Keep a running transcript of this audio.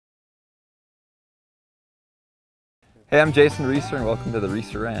Hey, I'm Jason Reesor and welcome to the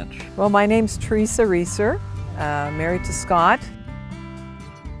Reesor Ranch. Well, my name's Theresa Reesor, married to Scott,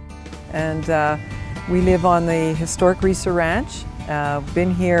 and we live on the historic Reesor Ranch.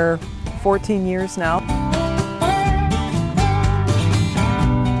 Been here 14 years now.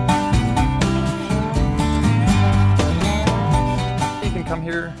 You can come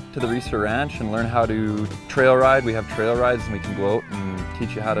here to the Reesor Ranch and learn how to trail ride. We have trail rides and we can go out and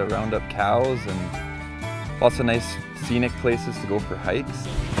teach you how to round up cows and lots of nice scenic places to go for hikes.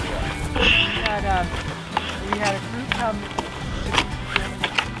 We had a crew come.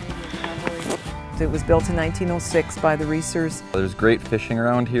 It was built in 1906 by the Reesors. There's great fishing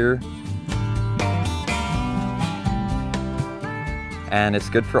around here. And it's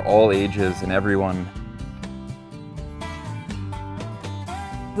good for all ages and everyone.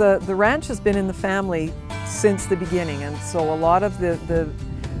 The ranch has been in the family since the beginning, and so a lot of the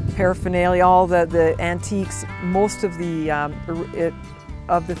paraphernalia, all the antiques, most of the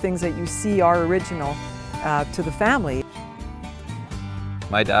things that you see are original to the family.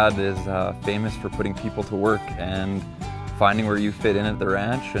 My dad is famous for putting people to work and finding where you fit in at the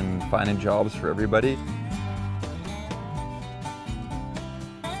ranch and finding jobs for everybody.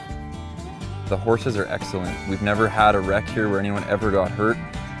 The horses are excellent. We've never had a wreck here where anyone ever got hurt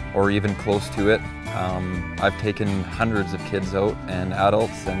or even close to it. I've taken hundreds of kids out and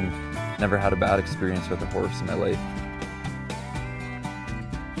adults and never had a bad experience with a horse in my life.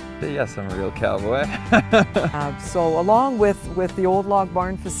 Yes, I'm a real cowboy. So along with the old log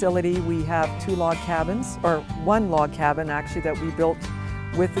barn facility, we have two log cabins, or one log cabin actually, that we built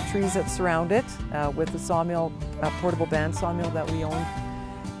with the trees that surround it, with the sawmill, portable band sawmill that we own.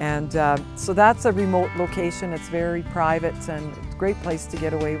 And so that's a remote location. It's very private and it's a great place to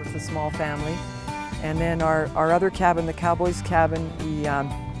get away with a small family. And then our other cabin, the Cowboys cabin,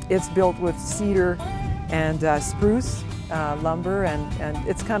 it's built with cedar and spruce lumber, and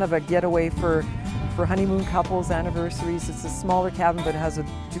it's kind of a getaway for honeymoon couples, anniversaries. It's a smaller cabin, but it has a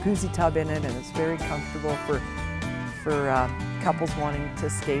jacuzzi tub in it, and it's very comfortable for couples wanting to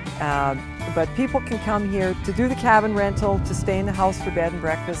escape. But people can come here to do the cabin rental, to stay in the house for bed and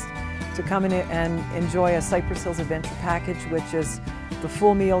breakfast, to come in and enjoy a Cypress Hills Adventure Package, which is the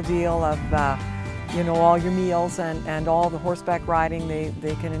full meal deal of you know, all your meals and all the horseback riding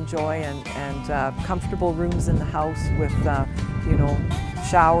they can enjoy, and comfortable rooms in the house with you know,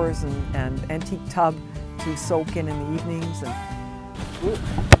 showers and antique tub to soak in the evenings. And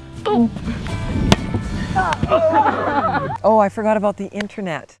oh, I forgot about the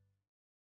internet.